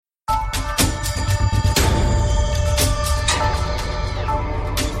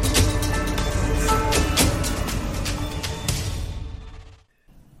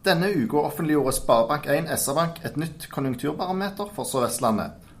Denne uka offentliggjorde Sparebank1 SR-Bank et nytt konjunkturbarometer for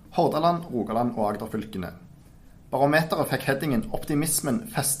Sør-Vestlandet, Hordaland, Rogaland og Agder-fylkene. Barometeret fikk headingen «Optimismen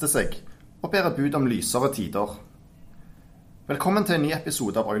fester seg» og bærer bud om lysere tider. Velkommen til en ny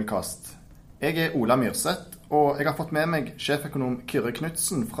episode av Oilcast. Jeg er Ola Myrseth, og jeg har fått med meg sjeføkonom Kyrre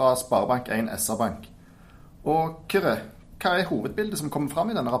Knudsen fra Sparebank1 SR-Bank. Og Kyrre, hva er hovedbildet som kommer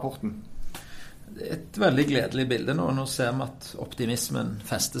fram i denne rapporten? Det er et veldig gledelig bilde nå. Nå ser vi at optimismen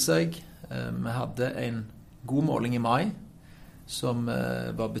fester seg. Vi hadde en god måling i mai, som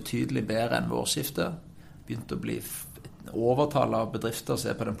var betydelig bedre enn ved årsskiftet. Begynte å bli et overtall av bedrifter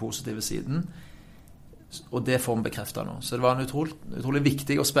som er på den positive siden. Og det får vi bekreftet nå. Så det var en utrolig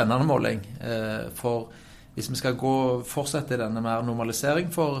viktig og spennende måling. For hvis vi skal fortsette i denne mer normalisering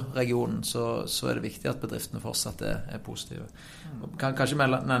for regionen, så er det viktig at bedriftene fortsatt er positive. Kan kanskje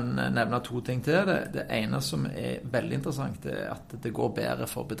nevne to ting til. Det ene som er veldig interessant, er at det går bedre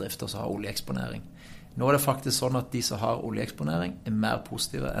for bedrifter som har oljeeksponering. Nå er det faktisk sånn at de som har oljeeksponering er mer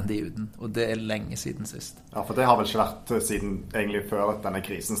positive enn de uten, og det er lenge siden sist. Ja, for det har vel ikke vært siden egentlig før denne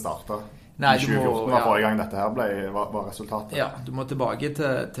krisen startet? Nei, 2014 var forrige gang dette her var resultatet. Ja, du må tilbake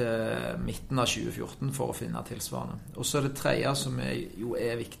til midten av 2014 for å finne tilsvarende. Og så det tredje som jo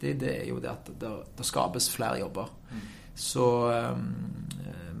er viktig, det er jo det at det skapes flere jobber. Så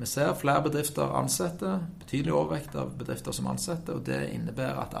vi ser flere bedrifter ansette, betydelig overvekt av bedrifter som ansetter, og det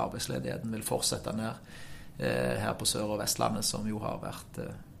innebærer at arbeidsledigheten vil fortsette ned her på Sør- og Vestlandet, som jo har vært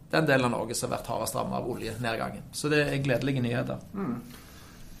den delen av Norge som har vært hardest rammet av oljenedgangen. Så det er gledelige nyheter.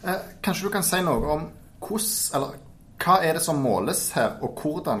 Kanskje du kan si noe om hva er det som måles her, og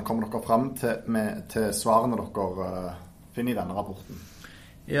hvordan kommer dere frem til svarene dere finner i denne rapporten?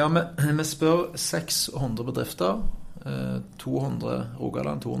 Ja, vi spør 600 bedrifter, 200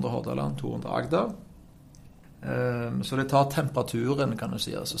 Rogaland, 200 Hordaland, 200 Agder. Så det tar temperaturen, kan du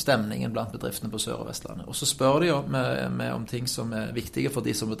si, altså stemningen blant bedriftene på Sør- og Vestlandet. Og så spør de om ting som er viktige for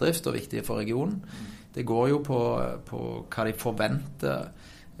de som bedrift og viktige for regionen. Det går jo på hva de forventer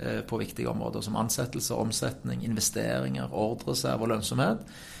på viktige områder som ansettelse, omsetning, investeringer, ordrereserve og lønnsomhet.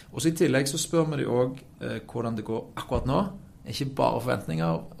 Og så i tillegg så spør vi de også hvordan det går akkurat nå. Ikke bare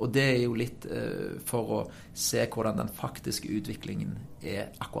forventninger, og det er jo litt for å se hvordan den faktiske utviklingen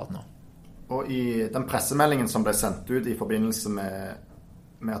er akkurat nå. Og i den pressemeldingen som ble sendt ut i forbindelse med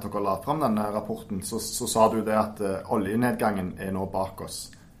at dere la frem denne rapporten, så sa du det at oljenedgangen er nå bak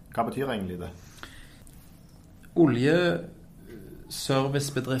oss. Hva betyr egentlig det?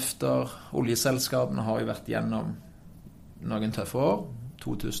 Servicebedrifter, oljeselskapene har jo vært gjennom noen tøffe år.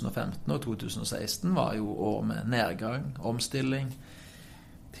 2015 og 2016 var jo år med nedgang, omstilling,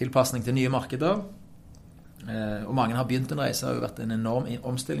 tilpasning til nye markeder. Og mange har begynt en reise, det har jo vært en enorm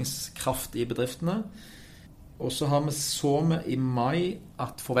omstillingskraft i bedriftene. Og så har vi i mai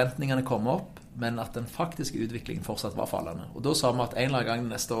at forventningene kom opp, men at den faktiske utviklingen fortsatt var fallende. Og da sa vi at en eller annen gang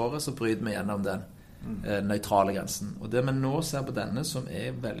neste året så bryter vi gjennom den nøytrale grensen. Og det vi nå ser på denne som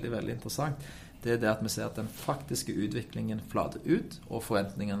er veldig, veldig interessant, det er det at vi ser at den faktiske utviklingen flater ut, og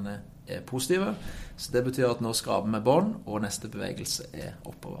forventningene er positive. Så det betyr at nå skraper vi bånd, og neste bevegelse er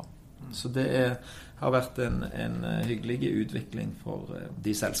oppover. Så det har vært en hyggelig utvikling for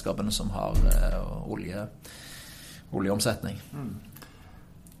de selskapene som har oljeomsetning.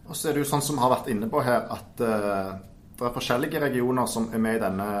 Og så er det jo sånn som har vært inne på her, at det er forskjellige regioner som er med i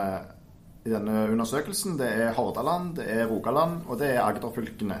denne undersøkelsen. Det er Hordaland, det er Rogaland, og det er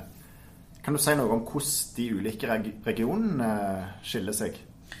Agder-fylkene. Kan du si noe om hvordan de ulike regionene skiller seg?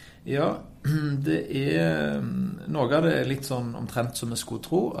 Ja, det er noe av det litt sånn omtrent som vi skulle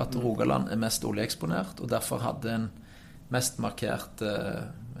tro, at Rogaland er mest oljeeksponert, og derfor hadde en mest markert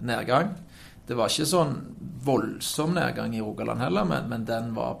nedgang. Det var ikke sånn voldsom nedgang i Rogaland heller, men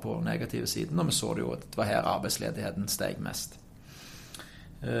den var på negative siden, og vi så det jo at det var her arbeidsledigheten steg mest.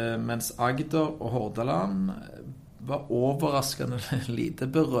 Mens Agder og Hordaland var overraskende lite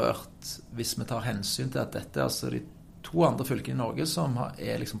berørt hvis vi tar hensyn til at dette er altså de to andre fylkene i Norge som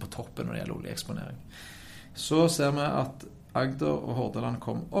er liksom på toppen når det gjelder oljeeksponering. Så ser vi at Agder og Hordaland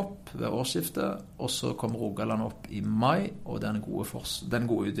kom opp ved årsskiftet, og så kom Rogaland opp i mai, og den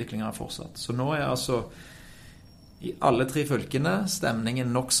gode utviklingen har fortsatt. Så nå er altså i alle tre fylkene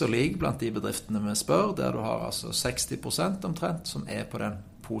stemningen nok så lik blant de bedriftene vi spør, der du har altså 60% omtrent som er på den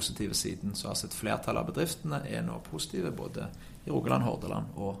positive siden. Så altså et flertall av bedriftene er nå positive, både i Rogaland, Hordaland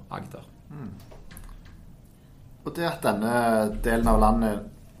og Agder. Og det at denne delen av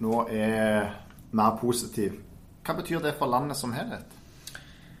landet nå er mer positiv, hva betyr det for landet som helhet?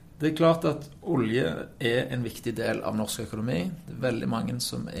 Det klart at olje en viktig del av norsk økonomi. Det veldig mange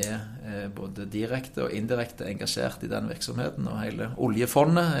som både direkte og indirekte engasjert i den virksomheten, og hele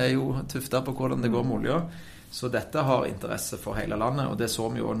oljefondet jo tuftet på hvordan det går med olje. Så dette har interesse for hele landet, og det så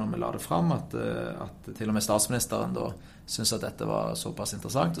vi jo når vi la det frem, at til og med statsministeren da syntes at dette var såpass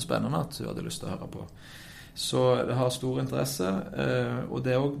interessant og spennende at hun hadde lyst til å høre på. Så det har stor interesse, og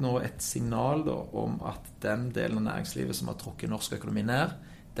det også nå et signal da, om at den delen av næringslivet som har trukket norsk økonomi ned,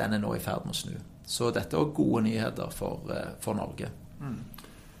 den nå i ferd med å snu. Så dette er gode nyheter for Norge.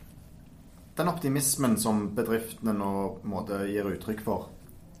 Den optimismen som bedriftene nå gir uttrykk for,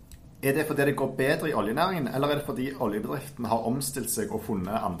 det fordi det går bedre i oljenæringen, eller det fordi oljebedriftene har omstilt seg og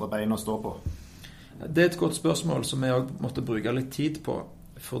funnet andre bein å stå på? Det et godt spørsmål som jeg også måtte bruke litt tid på,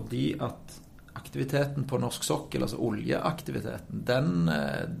 fordi at aktiviteten på norsk sokkel, altså oljeaktiviteten,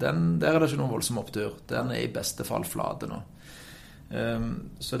 der det ikke noen voldsom opptur. Den i beste fall flate nå.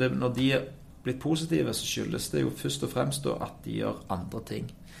 Så når de blitt positive, så skyldes det jo først og fremst da at de gjør andre ting.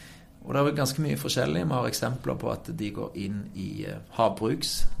 Og det ganske mye forskjellig. Vi har eksempler på at de går inn i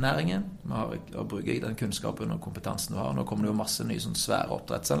havbruksnæringen. Vi bruker den kompetansen vi har. Nå kommer det jo masse nye sånn svære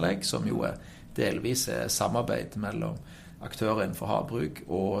oppdrettsanlegg, som jo delvis samarbeid mellom aktører innenfor havbruk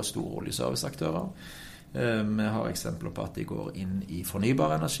og store oljeserviceaktører. Vi har eksempler på at de går inn i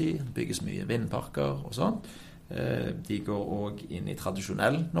fornybar energi, bygges mye vindparker og sånt. De går også inn i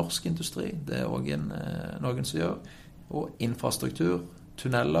tradisjonell norsk industri. Det også noen som gjør. Og infrastruktur.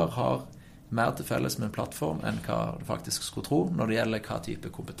 Tunneler har mer til felles med en plattform enn hva du faktisk skulle tro, når det gjelder hva type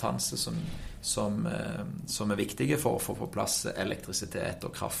kompetanse som viktige for å få på plass elektrisitet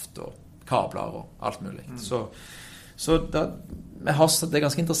og kraft og kabler og alt mulig. Så det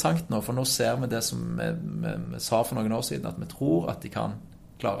ganske interessant nå, for nå ser vi det som vi sa for noen år siden, at vi tror at de kan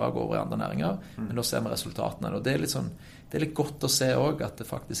klare å gå over i andre næringer, men da ser vi resultatene. Og det er litt godt å se også at det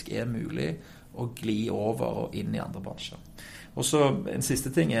faktisk mulig å gli over og inn i andre bransjer. Og så en siste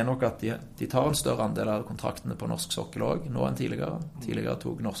ting nok at de tar en større andel av kontraktene på norsk sokkel også, nå enn tidligere. Tidligere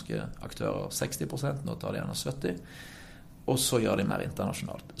tok norske aktører 60%, nå tar de gjerne 70%. Og så gjør de mer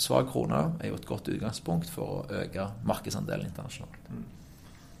internasjonalt. Svak krone jo et godt utgangspunkt for å øke markedsandelen internasjonalt.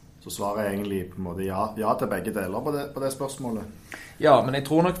 Så svaret egentlig på en måte ja til begge deler på det spørsmålet? Ja, men jeg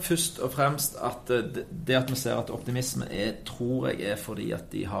tror nok først og fremst at det at vi ser at optimisme tror jeg fordi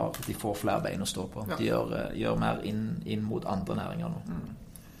at de får flere bein å stå på. Ja. De gjør mer inn mot andre næringer nå.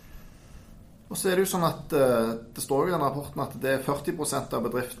 Og så det jo sånn at det står i den rapporten at det 40% av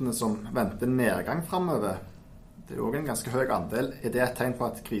bedriftene som venter nedgang fremover. Det jo også en ganske høy andel. Det et tegn på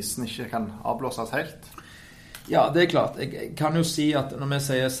at krisen ikke kan avblåses helt? Ja, det klart. Jeg kan jo si at når vi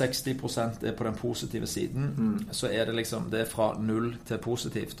sier 60% på den positive siden, så det liksom, det fra 0 til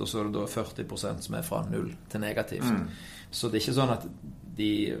positivt, og så det da 40% som fra 0 til negativt. Så det ikke sånn at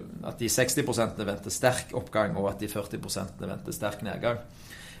de 60% venter sterk oppgang, og at de 40% venter sterk nedgang.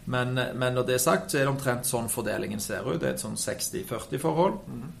 Men når det sagt, så det omtrent sånn fordelingen ser ut. Det et sånn 60-40 forhold.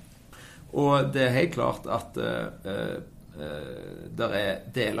 Og det helt klart at det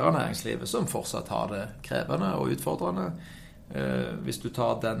deler av næringslivet som fortsatt har det krevende og utfordrende. Hvis du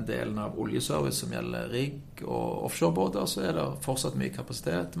tar den delen av oljeservice som gjelder rigg og offshorebåter, så det fortsatt mye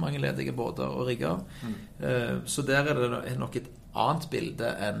kapasitet, mange ledige båter og rigger. Så der det nok et annet bilde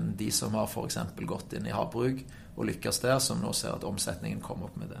enn de som har for eksempel gått inn i havbruk og lykkes der, som nå ser at omsetningen kommer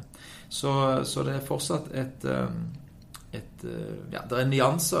opp med det. Så det fortsatt det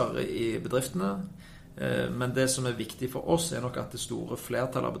nyanser i bedriftene. Men det som viktig for oss nok at det store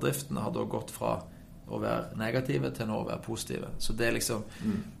flertallet av bedriftene har da gått fra å være negative til nå å være positive. Så det liksom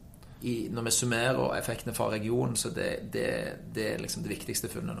når vi summerer effektene fra regionen, så det liksom det viktigste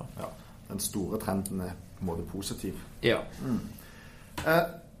funnet nå. Ja, den store trenden på en måte positiv. Ja.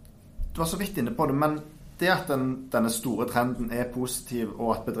 Du var så vidt inne på det, men det at denne store trenden positiv,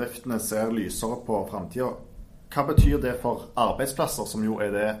 og at bedriftene ser lysere på fremtiden, hva betyr det for arbeidsplasser, som jo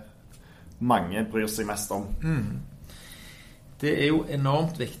det mange bryr seg mest om? Det jo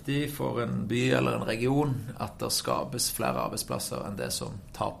enormt viktig for en by eller en region at det skapes flere arbeidsplasser enn det som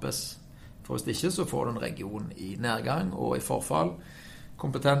tapes. For hvis ikke så får du en region i nedgang og i forfall.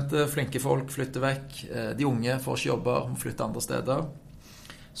 Kompetente, flinke folk flytter vekk. De unge får ikke jobber, må flytte andre steder.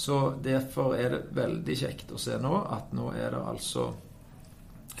 Så derfor det veldig kjekt å se nå at nå det altså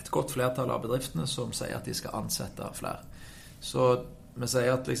et godt flertall av bedriftene som sier at de skal ansette flere. Så vi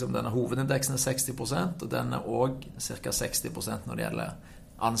sier at liksom, denne hovedindeksen 60%, og den også ca. 60% når det gjelder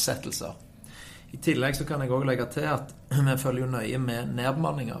ansettelser. I tillegg så kan jeg også legge til at vi følger jo nøye med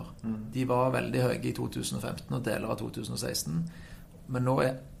nedbemanninger. De var veldig høye i 2015 og deler av 2016. Men nå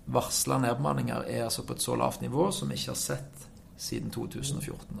varslet nedbemanninger altså på et så lavt nivå som vi ikke har sett siden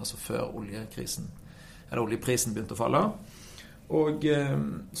 2014, altså før oljeprisen begynte å falle. Og,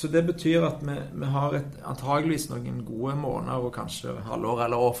 så det betyr at vi har antageligvis noen gode måneder og kanskje halvår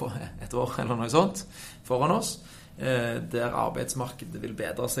eller et år eller noe sånt foran oss, der arbeidsmarkedet vil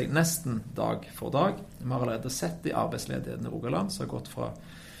bedre seg nesten dag for dag. Vi har allerede sett i arbeidsledigheten i Rogaland som har gått fra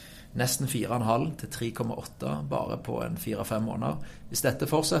nesten 4,5 til 3,8 bare på en 4-5 måneder. Hvis dette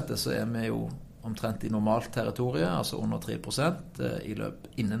fortsetter, så er vi jo omtrent i normalt territoriet, altså under 3% i løp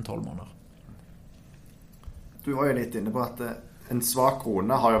innen 12 måneder. Du var jo litt inne på at en svak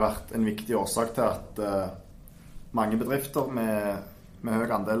krone har jo vært en viktig årsak til at mange bedrifter med høy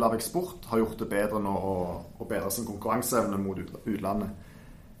andel av eksport har gjort det bedre nå og bedre sin konkurranseevne mot utlandet.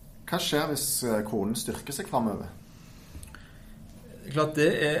 Hva skjer hvis kronen styrker seg fremover? Klart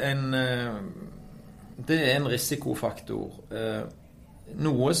det er en risikofaktor.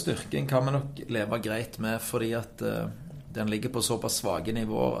 Noe styrking kan vi nok leve greit med, fordi at den ligger på såpass svage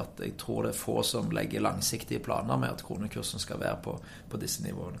nivåer at jeg tror det er få som legger langsiktige planer med at kronekursen skal være på disse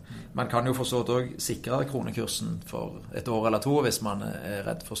nivåene. Man kan jo forstått også sikre kronekursen for et år eller to hvis man er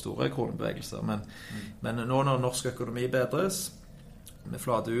redd for store kronebevegelser. Men nå når norsk økonomi bedres, vi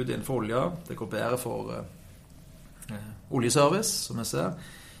flater ut innenfor olja, det går bedre for oljeservice, som jeg ser,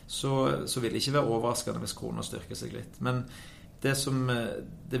 så vil det ikke være overraskende hvis kronen styrker seg litt. Men det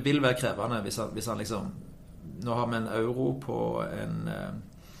vil være krevende hvis han liksom. Nå har vi en euro på en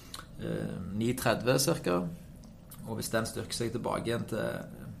 9,30 cirka, og hvis den styrker seg tilbake igjen til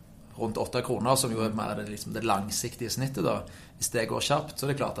rundt 8 kroner, som jo er mer det langsiktige snittet da, hvis det går kjapt, så er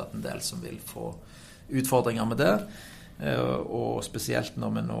det klart at en del som vil få utfordringer med det, og spesielt når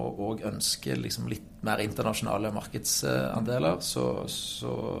vi nå også ønsker liksom litt mer internasjonale markedsandeler, så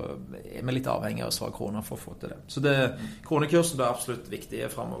er vi litt avhengig av svak kroner for å få til det. Så kronekursen blir absolutt viktig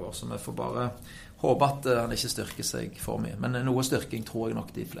fremover, så vi får bare håpe at han ikke styrker seg for mye. Men noe styrking tror jeg nok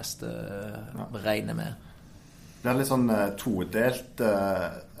de fleste regner med. Det er litt sånn todelt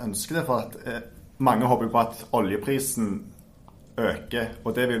ønske det, for at mange håper på at oljeprisen øker, og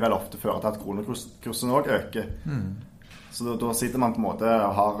det vil vel ofte føre til at kronekursen også øker. Så da sitter man på en måte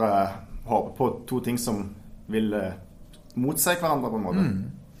og har håpet på to ting som vil motsi hverandre på en måte.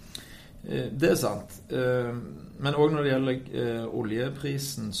 Det er sant. Men også når det gjelder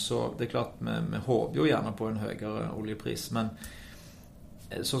oljeprisen, så det er klart vi håper jo gjerne på en høyere oljepris, men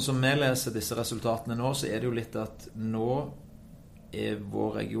sånn som vi leser disse resultatene nå, så er det jo litt at nå er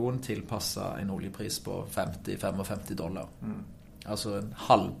vår region tilpasset en oljepris på $50-55. Altså en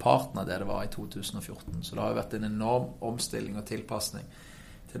halvparten av det var i 2014. Så det har jo vært en enorm omstilling og tilpasning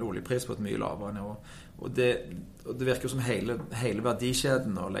til en oljepris på et mye lavere nivå. Og det virker jo som hele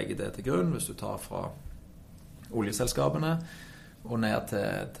verdikjeden å legge det til grunn, hvis du tar fra oljeselskapene og ned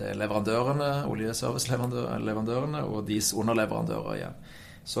til leverandørene, oljeserviceleverandørene og deres underleverandører igjen.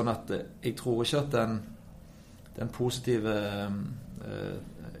 Sånn at jeg tror ikke at den positive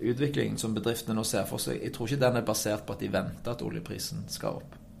utviklingen som bedriftene nå ser for seg, jeg tror ikke den er basert på at de venter at oljeprisen skal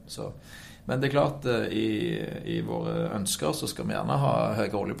opp. Men det er klart, i våre ønsker så skal vi gjerne ha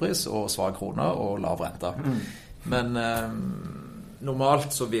høyere oljepris og svak krone og lav rente. Men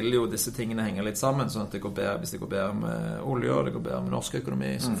normalt så vil jo disse tingene henge litt sammen, sånn at hvis det går bedre med olje og det går bedre med norsk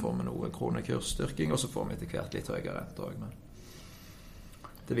økonomi, så får vi noe kronekursstyrking, og så får vi etter hvert litt høyere rente også. Men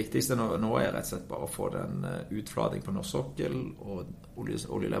det viktigste nå er rett og slett bare å få den utflating på norsk sokkel og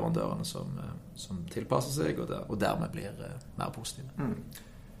oljeleverandørene som tilpasser seg, og dermed blir mer positive.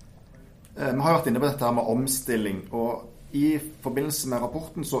 Vi har vært inne på dette her med omstilling, og i forbindelse med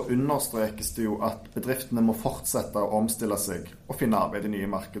rapporten så understrekes det jo at bedriftene må fortsette å omstille seg og finne arbeid i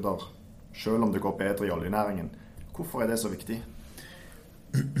nye markeder, selv om det går bedre i oljenæringen. Hvorfor er det så viktig?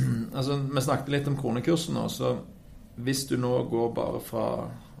 Altså, vi snakket litt om kronekursen nå, så hvis du nå går bare fra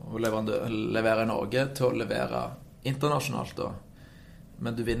å levere i Norge til å levere internasjonalt da,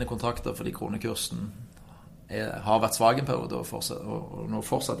 men du vinner kontrakter fordi kronekursen har vært svag en periode og nå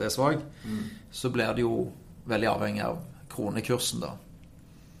fortsatt er svag, så blir det jo veldig avhengig av kronekursen da,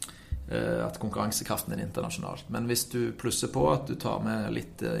 at konkurransekraften er internasjonalt. Men hvis du plusser på at du tar med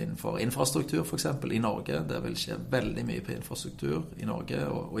litt innenfor infrastruktur for eksempel i Norge, det vil skje veldig mye på infrastruktur i Norge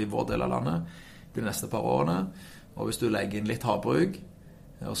og i vår del av landet de neste par årene, og hvis du legger inn litt havbruk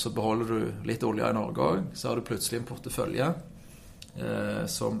og så beholder du litt olje i Norge også, så har du plutselig en portefølje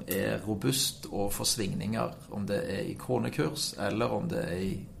som er robust og for svingninger, om det er i kronekurs eller om det er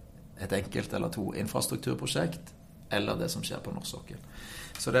i et enkelt eller to infrastrukturprosjekt eller det som skjer på norsk sokkel.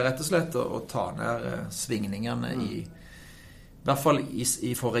 Så det er rett og slett å ta ned svingningene i hvert fall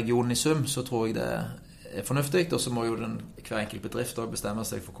for regionen i sum, så tror jeg det er fornuftig, og så må jo hver enkelt bedrift også bestemme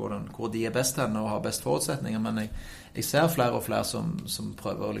seg for hvor de er best henne og har best forutsetninger, men jeg ser flere og flere som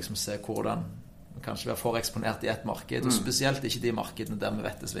prøver å liksom se hvordan kanskje være for eksponert i et marked, og spesielt ikke de markedene der vi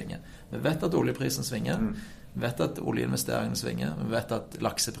vet det svinger. Vi vet at oljeprisen svinger, vi vet at oljeinvesteringene svinger, vi vet at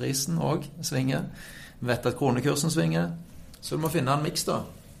lakseprisen også svinger, vi vet at kronekursen svinger, så du må finne en miks da,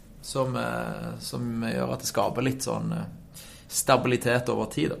 som gjør at det skaper litt sånn stabilitet over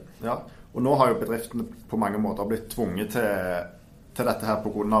tid da. Ja, og nå har jo bedriftene på mange måter blitt tvunget til dette her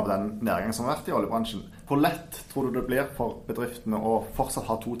på grunn av den næringen som har vært i oljebransjen. Hvor lett tror du det blir for bedriftene å fortsatt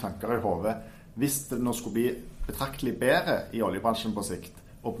ha to tanker i hodet hvis det nå skulle bli betraktelig bedre i oljebransjen på sikt,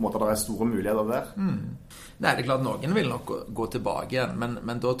 og på en måte det er store muligheter der? Nei, det er klart noen vil nok gå tilbake igjen,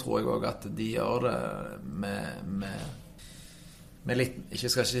 men da tror jeg også at de gjør det med litt,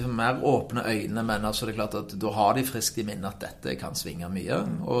 ikke skal si mer åpne øyne, men altså det er klart at da har de friskt i minne at dette kan svinge mye,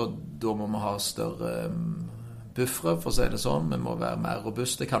 og da må vi ha større buffere, for å si det sånn. Vi må være mer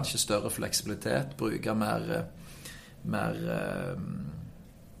robuste, kanskje større fleksibilitet, bruke mer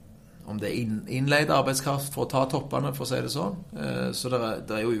om det er innleid arbeidskraft for å ta toppene, for å si det sånn. Så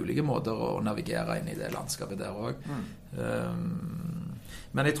det er jo ulike måter å navigere inn i det landskapet der også.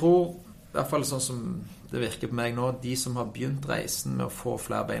 Men jeg tror, i hvert fall sånn som det virker på meg nå, de som har begynt reisen med å få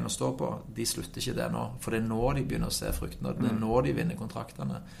flere bein å stå på, de slutter ikke det nå. For det er nå de begynner å se fruktene, det er nå de vinner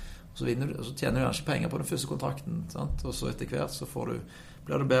kontraktene. Og så tjener du kanskje penger på den første kontrakten, sant? Og så etter hvert så blir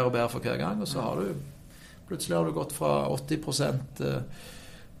det bedre og bedre for hver gang, og så plutselig har du gått fra 80%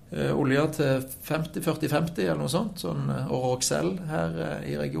 olje til 40-50 eller noe sånt. Og Roxel her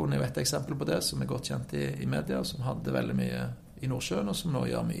i regionen er jo et eksempel på det, som er godt kjent i media, som hadde veldig mye i Nordsjøen, og som nå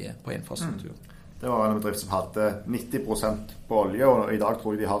gjør mye på infrastruktur. Det var en bedrift som hadde 90% på olje, og i dag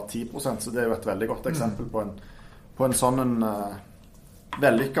tror jeg de har 10%, så det er jo et veldig godt eksempel på en sånn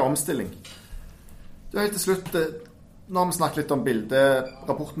vellykket omstilling. Helt til slutt, nå har vi snakket litt om bildet.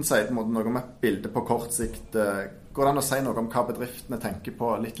 Rapporten sier på en måte noe om et bilde på kort sikt. Går det an å si noe om hva bedriftene tenker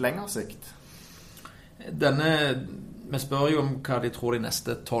på litt lengre sikt? Vi spør jo om hva de tror de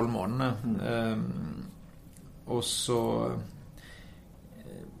neste 12 månedene. Og så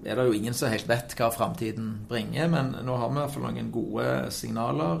er det jo ingen som helt vet hva fremtiden bringer, men nå har vi i hvert fall noen gode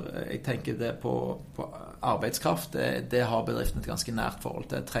signaler. Jeg tenker det på arbeidskraft, det har bedriften et ganske nært forhold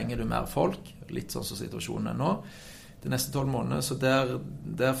til. Trenger du mer folk? Litt sånn som situasjonen er nå. De neste 12 måneder, så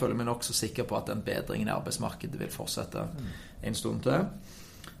der føler vi nok så sikker på at den bedringen i arbeidsmarkedet vil fortsette en stund til.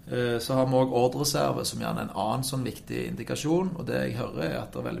 Så har vi også ordrereserve, som gjerne er en annen sånn viktig indikasjon, og det jeg hører er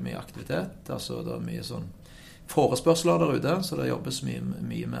at det er veldig mye aktivitet, altså det er mye sånn forespørsler der ute, så det jobbes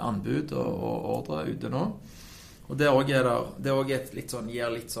mye med anbud og ordre ute nå. Og det også er litt sånn, gir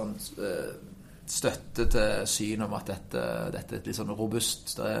litt sånn støtte til syn om at dette er et litt sånn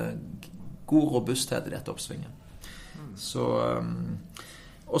robust, det er god robusthet i dette oppsvinget. Så,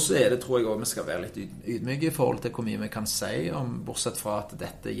 og så er det, tror jeg også, vi skal være litt ydmyke i forhold til hvor mye vi kan si om, bortsett fra at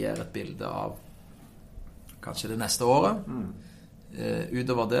dette gir et bilde av kanskje det neste året.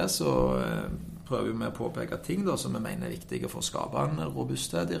 Utover det så prøver vi å påpeke ting da, som vi mener er viktige for å skape en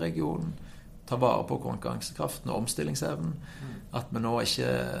robusthet i regionen, ta vare på konkurransekraften og omstillingsevnen, at vi nå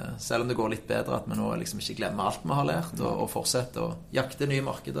ikke, selv om det går litt bedre, at vi nå liksom ikke glemmer alt vi har lært, og fortsetter å jakte nye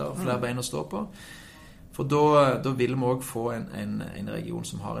markeder og flere bein å stå på. For da vil vi også få en region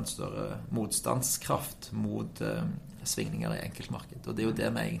som har en større motstandskraft mot svingninger i enkeltmarked, og det er jo det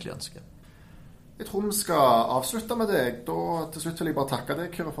vi egentlig ønsker. Jeg tror vi skal avslutte med deg. Da til slutt vil jeg bare takke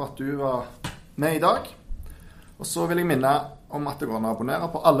deg, Kyrre, for at du var med i dag. Og så vil jeg minne om at det går an å abonnere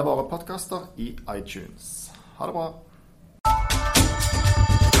på alle våre podcaster i iTunes. Ha det bra.